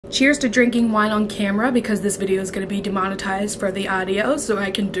Cheers to drinking wine on camera, because this video is going to be demonetized for the audio, so I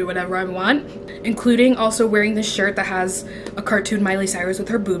can do whatever I want, including also wearing this shirt that has a cartoon Miley Cyrus with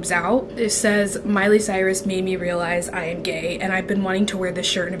her boobs out. It says, Miley Cyrus made me realize I am gay, and I've been wanting to wear this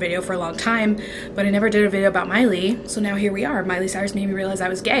shirt in a video for a long time, but I never did a video about Miley, so now here we are. Miley Cyrus made me realize I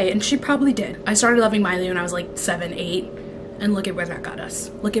was gay, and she probably did. I started loving Miley when I was like 7, 8, and look at where that got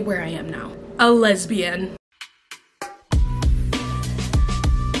us. Look at where I am now. A lesbian.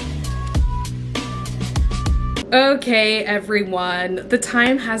 Okay, everyone, the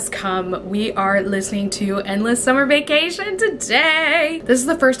time has come. We are listening to Endless Summer Vacation today. This is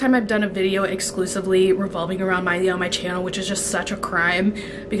the first time I've done a video exclusively revolving around Miley on my channel, which is just such a crime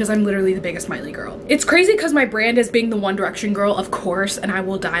because I'm literally the biggest Miley girl. It's crazy because my brand is being the One Direction girl, of course, and I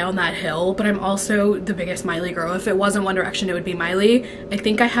will die on that hill, but I'm also the biggest Miley girl. If it wasn't One Direction, it would be Miley. I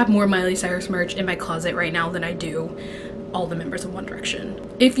think I have more Miley Cyrus merch in my closet right now than I do all the members of One Direction.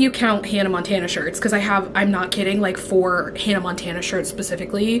 If you count Hannah Montana shirts, because I'm not kidding, like 4 Hannah Montana shirts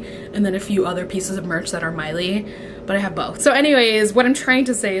specifically, and then a few other pieces of merch that are Miley, but I have both. So anyways, what I'm trying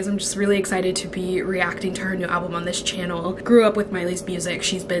to say is I'm just really excited to be reacting to her new album on this channel. Grew up with Miley's music.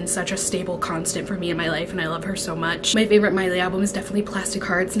 She's been such a stable constant for me in my life, and I love her so much. My favorite Miley album is definitely Plastic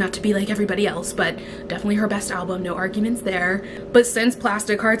Hearts, not to be like everybody else, but definitely her best album, no arguments there. But since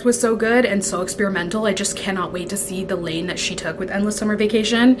Plastic Hearts was so good and so experimental, I just cannot wait to see the lane that she took with Endless Summer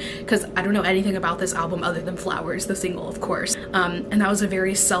Vacation, because I don't know anything about this album other than Flowers, the single, of course. And that was a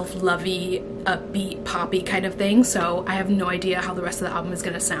very self-lovey, upbeat, poppy kind of thing, so I have no idea how the rest of the album is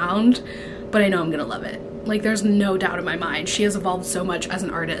gonna sound, but I know I'm gonna love it. Like, there's no doubt in my mind. She has evolved so much as an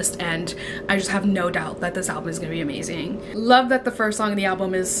artist, and I just have no doubt that this album is gonna be amazing. Love that the first song of the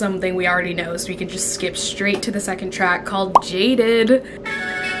album is something we already know, so we can just skip straight to the second track called Jaded.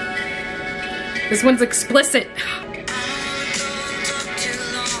 This one's explicit.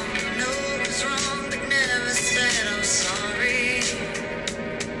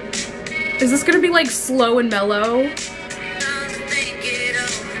 Is this gonna be like slow and mellow?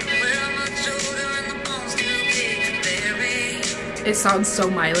 It sounds so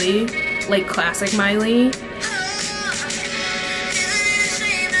Miley, like classic Miley.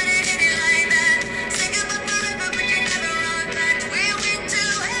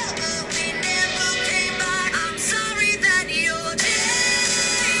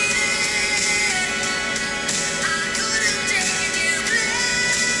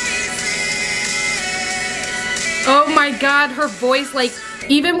 Oh my god, her voice, like,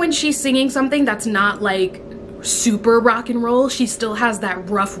 even when she's singing something that's not like super rock and roll, she still has that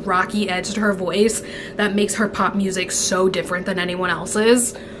rough, rocky edge to her voice that makes her pop music so different than anyone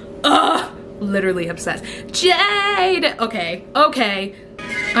else's. Ugh! Literally obsessed. Jade! Okay, okay.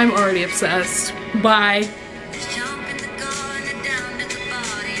 I'm already obsessed. Bye.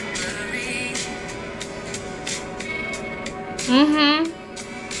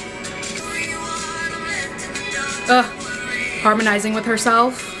 Ugh. Harmonizing with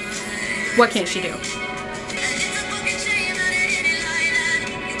herself. What can't she do?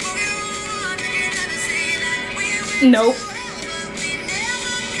 Nope.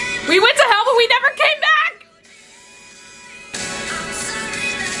 We went to hell, but we never came back!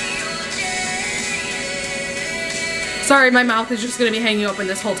 Sorry, my mouth is just gonna be hanging open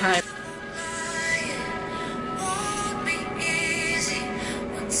this whole time.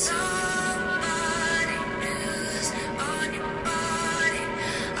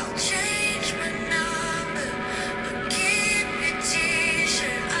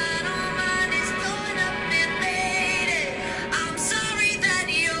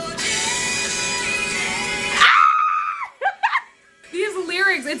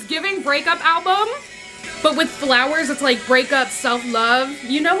 It's giving breakup album, but with Flowers it's like breakup self-love.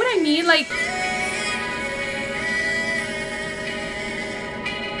 You know what I mean? Like,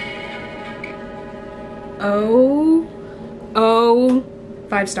 oh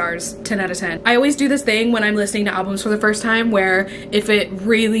 5 stars, 10 out of 10. I always do this thing when I'm listening to albums for the first time where if it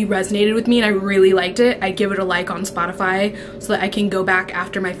really resonated with me and I really liked it, I give it a like on Spotify so that I can go back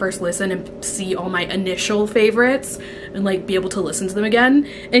after my first listen and see all my initial favorites and like be able to listen to them again.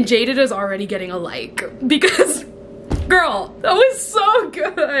 And Jaded is already getting a like because girl, that was so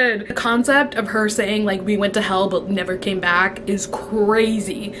good. The concept of her saying like we went to hell but never came back is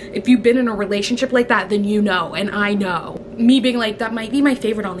crazy. If you've been in a relationship like that, then you know, and I know. Me being like, that might be my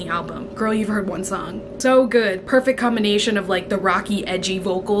favorite on the album. Girl, you've heard one song. So good. Perfect combination of like the rocky, edgy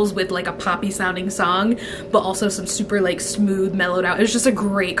vocals with like a poppy sounding song, but also some super like smooth, mellowed out. It was just a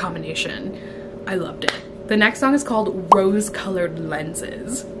great combination. I loved it. The next song is called Rose Colored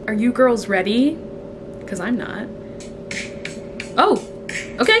Lenses. Are you girls ready? Because I'm not. Oh,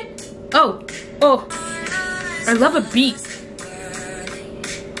 Okay. Oh. Oh. I love a beat.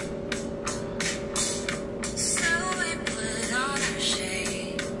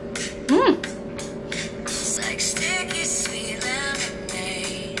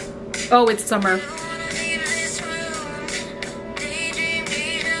 Oh, it's summer.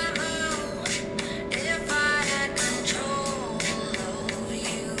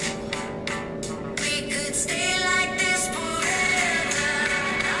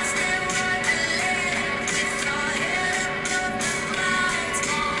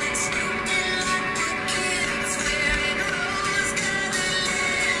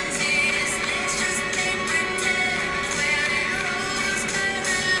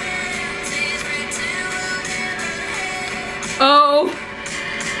 Oh.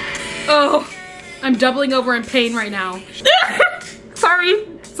 Oh. I'm doubling over in pain right now. Sorry.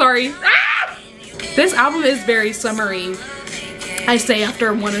 Sorry. Ah! This album is very summery, I say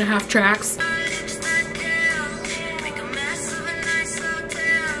after 1.5 tracks.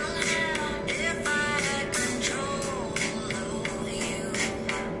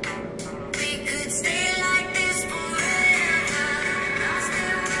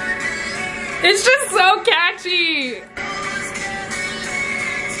 It's just so catchy.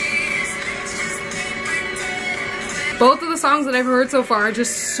 Both of the songs that I've heard so far are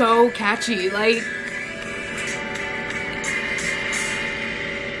just so catchy. Like,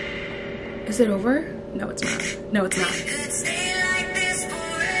 is it over? No, it's not. No, it's not.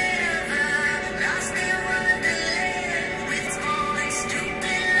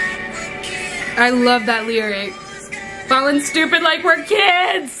 I love that lyric. Falling stupid like we're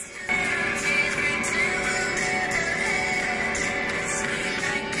kids.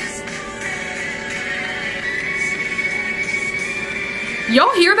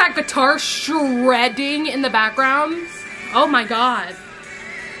 Y'all hear that guitar shredding in the background? Oh my god.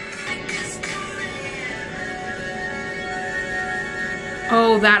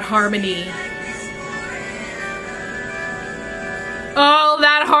 Oh, that harmony. Oh,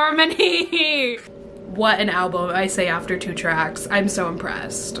 that harmony. What an album, I say after 2 tracks. I'm so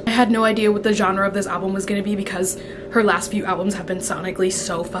impressed. I had no idea what the genre of this album was gonna be because her last few albums have been sonically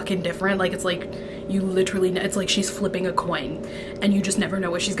so fucking different. Like, it's like you literally, it's like she's flipping a coin and you just never know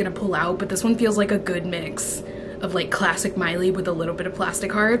what she's gonna pull out. But this one feels like a good mix of like classic Miley with a little bit of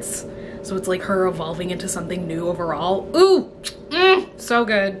Plastic Hearts. So it's like her evolving into something new overall. Ooh, so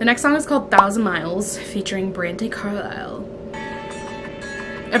good. The next song is called 1,000 Miles featuring Brandy Carlisle.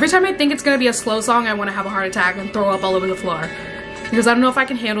 Every time I think it's gonna be a slow song, I wanna have a heart attack and throw up all over the floor. Because I don't know if I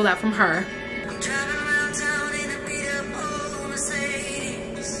can handle that from her.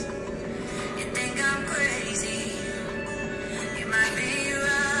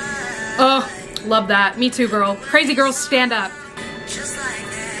 Oh, love that. Me too, girl. Crazy girls, stand up.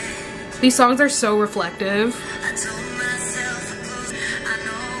 These songs are so reflective.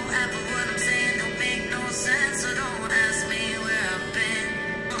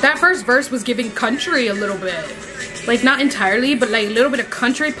 That first verse was giving country a little bit. Like, not entirely, but like a little bit of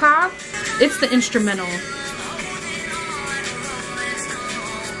country pop. It's the instrumental.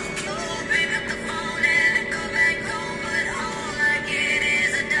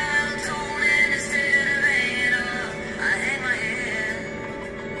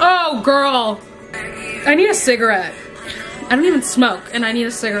 Oh, girl. I need a cigarette. I don't even smoke, and I need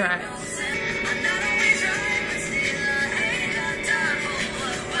a cigarette.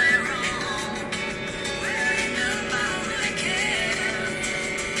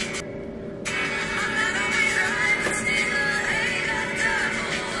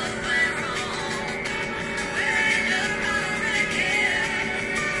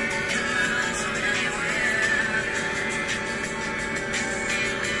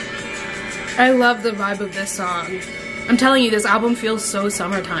 I love the vibe of this song. I'm telling you, this album feels so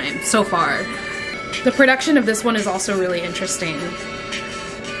summertime so far. The production of this one is also really interesting.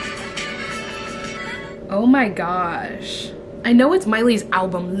 Oh my gosh. I know it's Miley's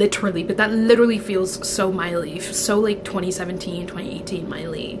album, literally, but that literally feels so Miley. So like 2017, 2018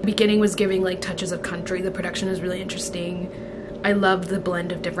 Miley. The beginning was giving like touches of country. The production is really interesting. I love the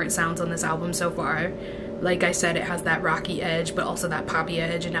blend of different sounds on this album so far. Like I said, it has that rocky edge, but also that poppy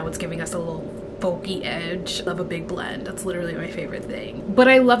edge, and now it's giving us a little folky edge. I love a big blend. That's literally my favorite thing. But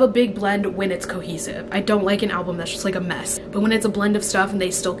I love a big blend when it's cohesive. I don't like an album that's just like a mess. But when it's a blend of stuff and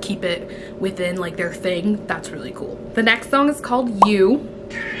they still keep it within like their thing, that's really cool. The next song is called You.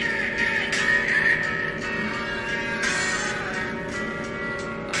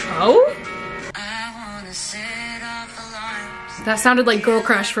 Oh? That sounded like Girl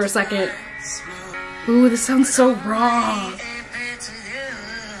Crush for a second. Ooh, this sounds so raw.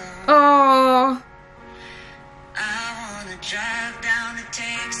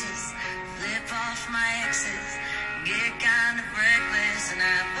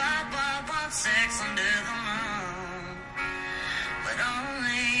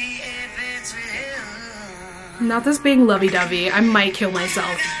 Not this being lovey-dovey. I might kill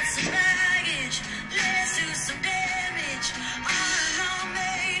myself.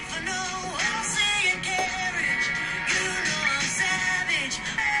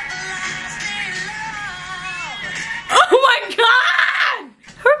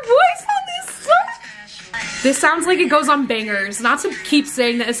 This sounds like it goes on bangers. Not to keep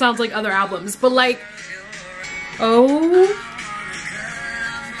saying that it sounds like other albums, but like, oh.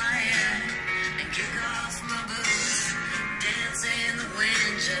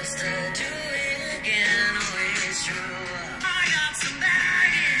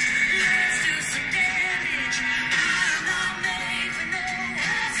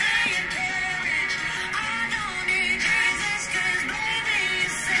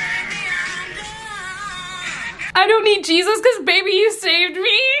 I don't need Jesus because baby you saved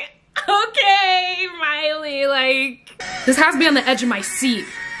me. Okay, Miley, like. This has me on the edge of my seat.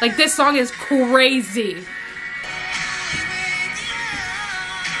 Like, this song is crazy.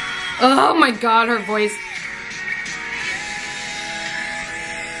 Oh my God, her voice.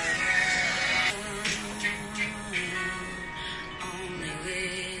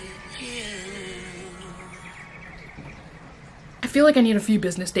 I feel like I need a few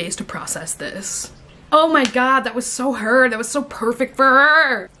business days to process this. Oh my God, that was so her. That was so perfect for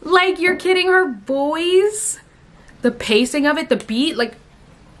her. Like, you're kidding, her voice? The pacing of it, the beat, like,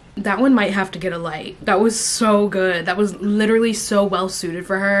 that one might have to get a light. That was so good. That was literally so well suited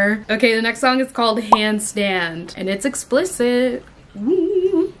for her. Okay, the next song is called Handstand, and it's explicit.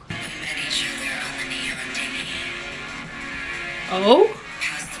 Woo. Oh?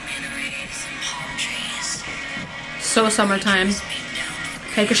 So summertime.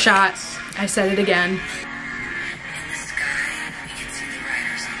 Take a shot. I said it again.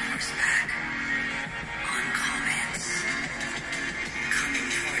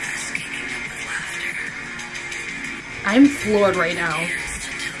 I'm floored right now.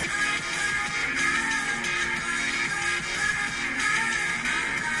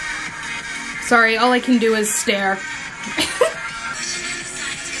 Sorry, all I can do is stare.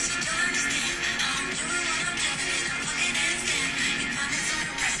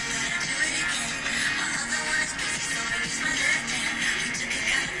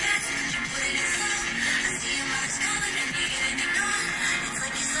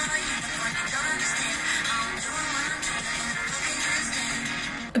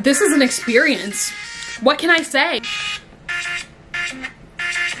 This is an experience. What can I say?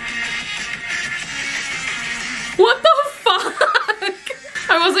 What the fuck?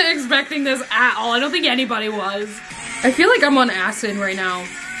 I wasn't expecting this at all. I don't think anybody was. I feel like I'm on acid right now.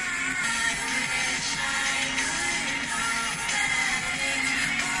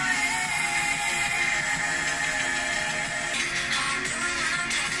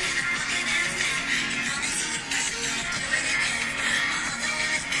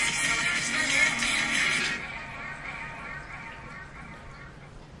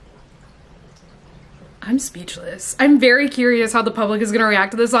 I'm speechless. I'm very curious how the public is gonna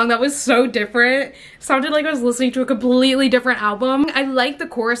react to this song. That was so different. It sounded like I was listening to a completely different album. I like the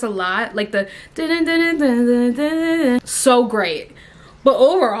chorus a lot, like the so great. But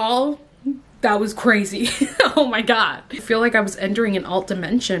overall, that was crazy. Oh my God. I feel like I was entering an alt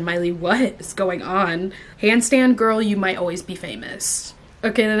dimension. Miley, what is going on? Handstand girl, you might always be famous.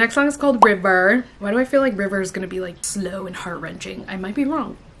 Okay, the next song is called River. Why do I feel like River is gonna be like slow and heart-wrenching? I might be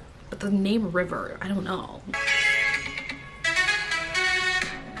wrong. But the name River, I don't know.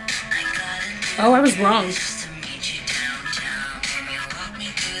 Oh, I was wrong.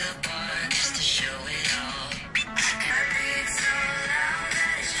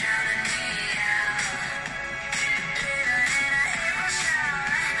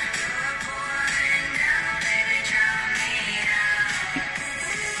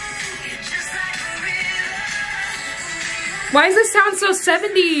 Why does this sound so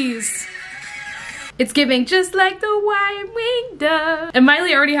 70s? It's giving just like the white-winged dove. And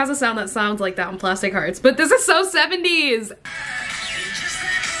Miley already has a sound that sounds like that on Plastic Hearts, but this is so 70s.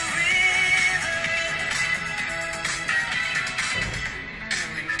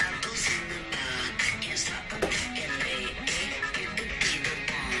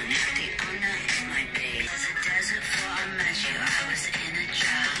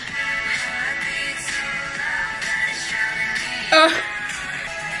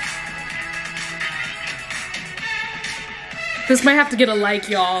 This might have to get a like,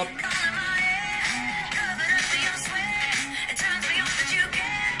 y'all.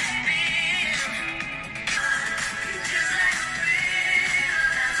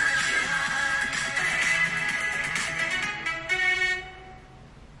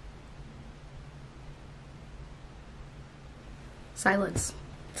 Silence.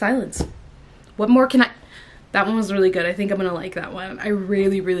 Silence. What more can I... That one was really good. I think I'm gonna like that one. I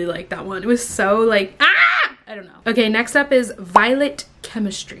really, really like that one. It was so like, ah! I don't know. Okay, next up is Violet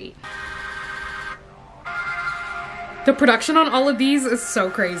Chemistry. The production on all of these is so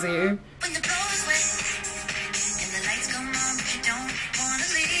crazy.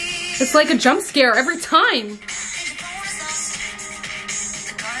 It's like a jump scare every time.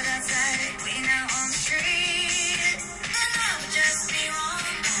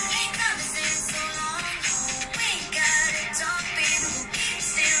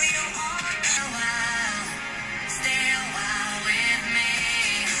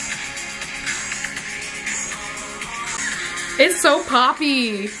 It's so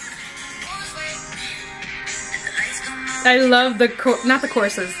poppy. I love the not the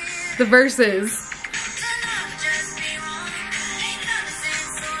choruses, the verses.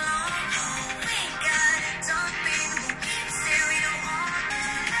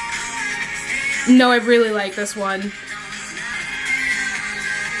 No, I really like this one.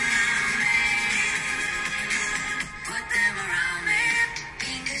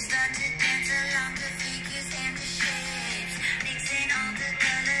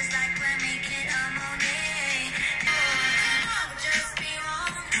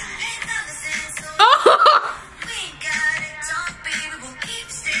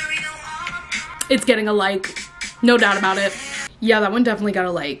 It's getting a like, no doubt about it. Yeah, that one definitely got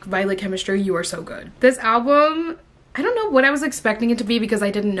a like. Violet Chemistry, you are so good. This album, I don't know what I was expecting it to be because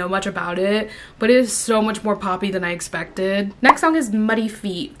I didn't know much about it, but it is so much more poppy than I expected. Next song is Muddy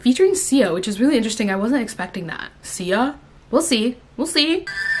Feet, featuring Sia, which is really interesting. I wasn't expecting that. Sia? We'll see. We'll see.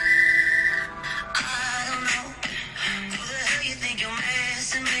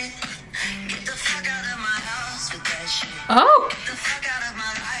 Oh!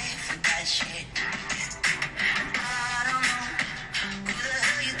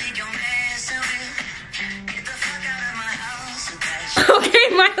 Okay,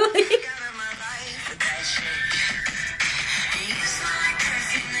 Miley.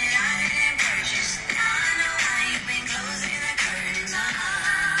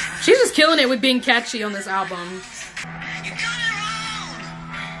 She's just killing it with being catchy on this album.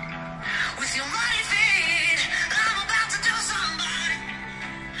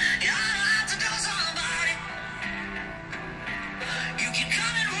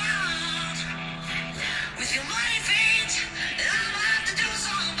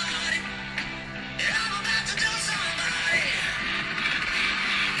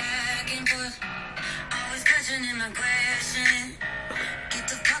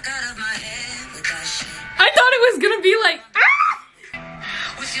 I thought it was gonna be like, ah!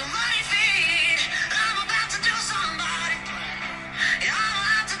 With your money feet, I'm about to do somebody. Yeah, I'm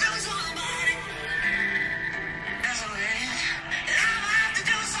about to do somebody. I'm about to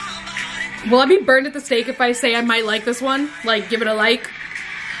do somebody. Will I be burned at the stake if I say I might like this one? Like, give it a like?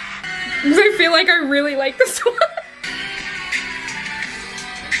 Because I feel like I really like this one.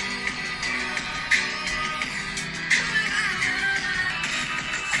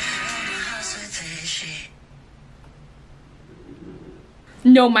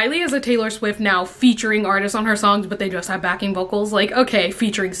 No, Miley is a Taylor Swift now featuring artists on her songs, but they just have backing vocals. Like, okay,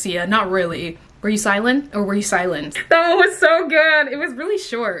 featuring Sia, not really. Were you silent or were you silent? That one was so good. It was really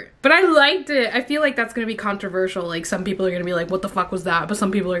short, but I liked it. I feel like that's gonna be controversial. Like, some people are gonna be like, what the fuck was that? But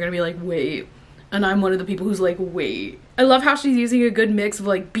some people are gonna be like, wait. And I'm one of the people who's like, wait. I love how she's using a good mix of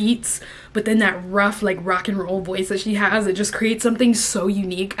like beats, but then that rough like rock and roll voice that she has, it just creates something so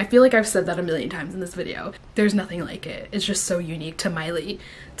unique. I feel like I've said that a million times in this video. There's nothing like it. It's just so unique to Miley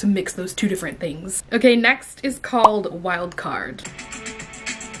to mix those two different things. Okay, next is called Wild Card.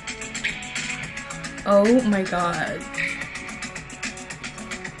 Oh my god.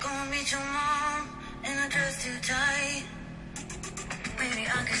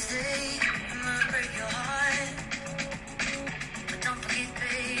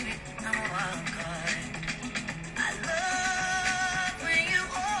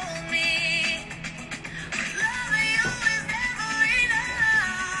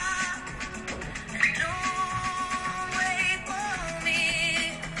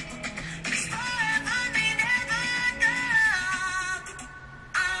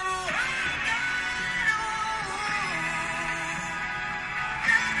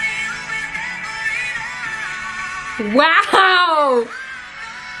 Wow!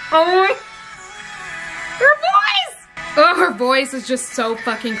 Oh my... Her voice! Oh, her voice is just so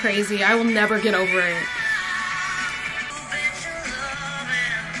fucking crazy. I will never get over it.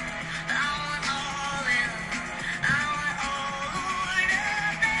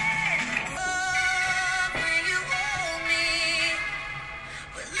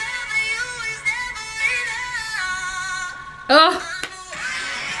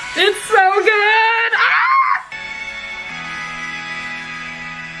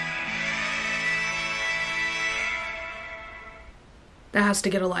 That has to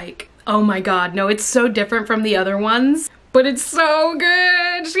get a like. Oh my god, no, it's so different from the other ones, but it's so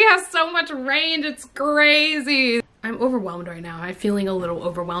good. She has so much range, it's crazy. I'm overwhelmed right now. I'm feeling a little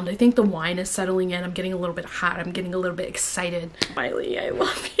overwhelmed. I think the wine is settling in. I'm getting a little bit hot. I'm getting a little bit excited. Miley, I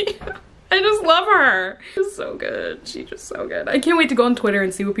love you. I just love her. She's so good. She's just so good. I can't wait to go on Twitter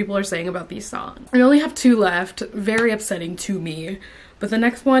and see what people are saying about these songs. I only have 2 left. Very upsetting to me. But the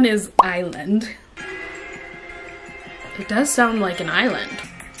next one is Island. It does sound like an island.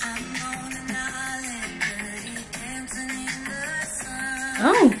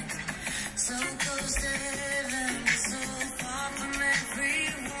 Oh.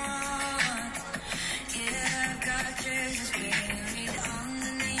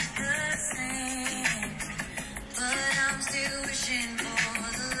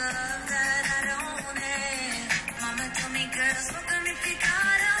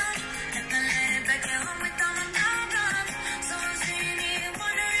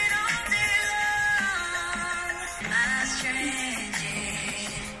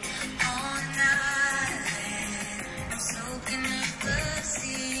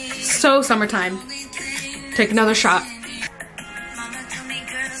 So summertime. Take another shot.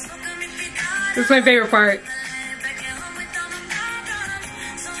 This is my favorite part.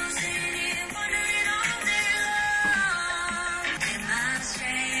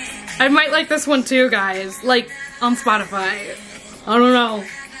 I might like this one too, guys. Like, on Spotify. I don't know.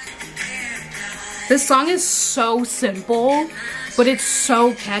 This song is so simple, but it's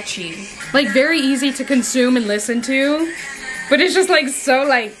so catchy. Like, very easy to consume and listen to. But it's just like so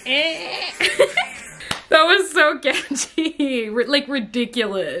like eh. That was so catchy. Like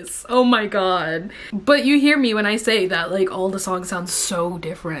ridiculous. Oh my god. But you hear me when I say that like all the songs sound so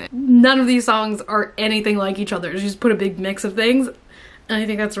different. None of these songs are anything like each other. You just put a big mix of things. And I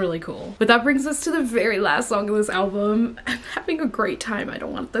think that's really cool. But that brings us to the very last song of this album. I'm having a great time. I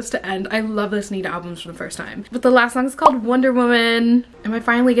don't want this to end. I love listening to albums for the first time. But the last song is called Wonder Woman. Am I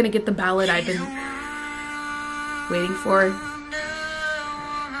finally gonna get the ballad I've been waiting for?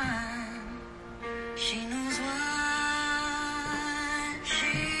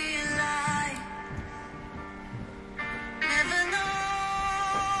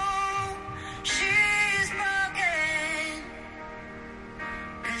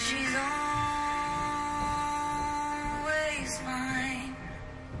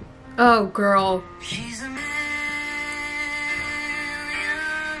 Oh, girl.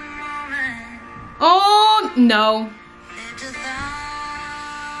 Oh, no.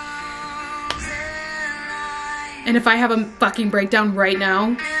 And if I have a fucking breakdown right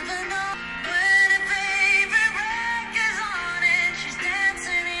now.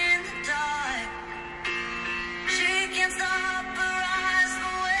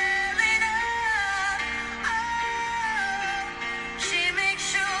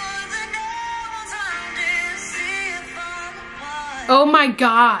 Oh my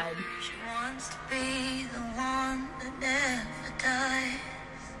god.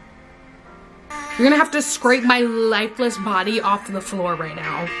 You're gonna have to scrape my lifeless body off the floor right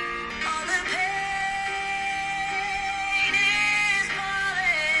now.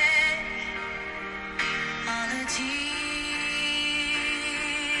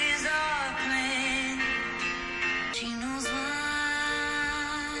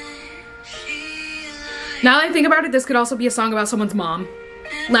 Now that I think about it, this could also be a song about someone's mom.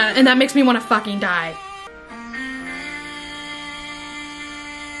 And that makes me want to fucking die.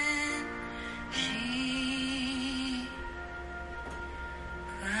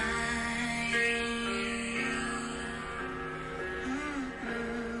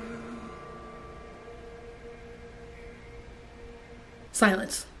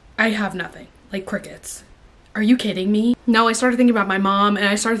 Silence. I have nothing. Like crickets. Are you kidding me? No, I started thinking about my mom and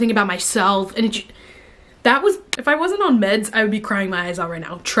I started thinking about myself and that was, if I wasn't on meds, I would be crying my eyes out right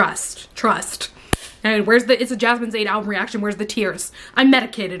now. Trust. And where's the, it's a cyrus album reaction, where's the tears? I'm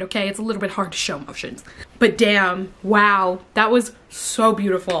medicated, okay? It's a little bit hard to show emotions. But damn, wow, that was so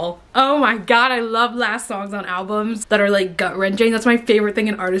beautiful. Oh my god, I love last songs on albums that are like gut-wrenching. That's my favorite thing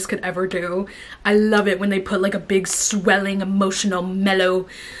an artist could ever do. I love it when they put like a big swelling, emotional, mellow,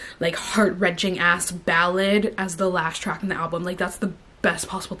 like heart-wrenching ass ballad as the last track in the album. Like that's the best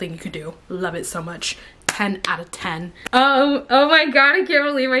possible thing you could do. Love it so much. 10 out of 10. Oh my god, I can't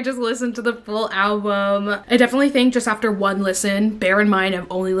believe I just listened to the full album. I definitely think just after one listen, bear in mind I've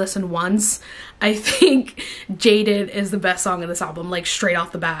only listened once, I think Jaded is the best song in this album, like straight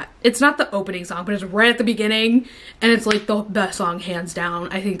off the bat. It's not the opening song, but it's right at the beginning and it's like the best song hands down.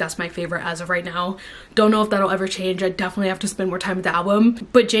 I think that's my favorite as of right now. Don't know if that'll ever change. I definitely have to spend more time with the album,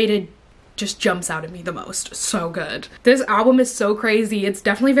 but Jaded just jumps out at me the most. So good. This album is so crazy. It's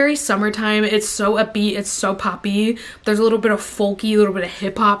definitely very summertime. It's so upbeat. It's so poppy. There's a little bit of folky, a little bit of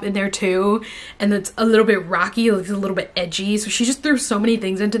hip hop in there too. And it's a little bit rocky, like a little bit edgy. So she just threw so many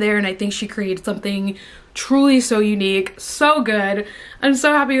things into there, and I think she created something truly so unique. So good. I'm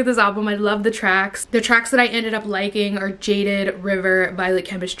so happy with this album. I love the tracks. The tracks that I ended up liking are Jaded, River, Violet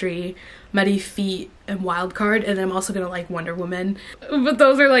Chemistry, Muddy Feet, and Wildcard, and I'm also gonna like Wonder Woman. But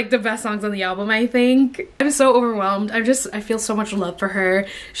those are like the best songs on the album, I think. I'm so overwhelmed. I feel so much love for her.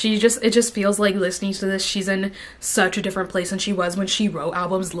 It just feels like listening to this, she's in such a different place than she was when she wrote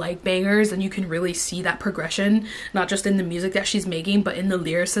albums like Bangers, and you can really see that progression, not just in the music that she's making, but in the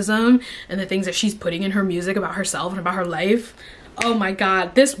lyricism and the things that she's putting in her music about herself and about her life. Oh my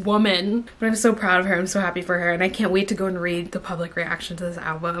god, this woman. But I'm so proud of her. I'm so happy for her, and I can't wait to go and read the public reaction to this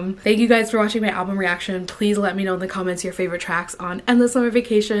album. Thank you guys for watching my album reaction. Please let me know in the comments your favorite tracks on Endless Summer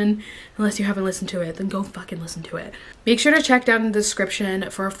Vacation. Unless you haven't listened to it, then go fucking listen to it. Make sure to check down in the description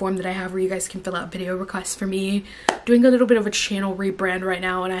for a form that I have where you guys can fill out video requests for me. Doing a little bit of a channel rebrand right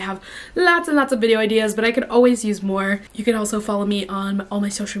now, and I have lots and lots of video ideas, but I could always use more. You can also follow me on all my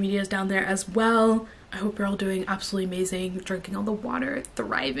social medias down there as well. I hope you're all doing absolutely amazing, drinking all the water,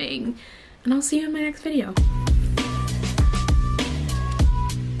 thriving, and I'll see you in my next video.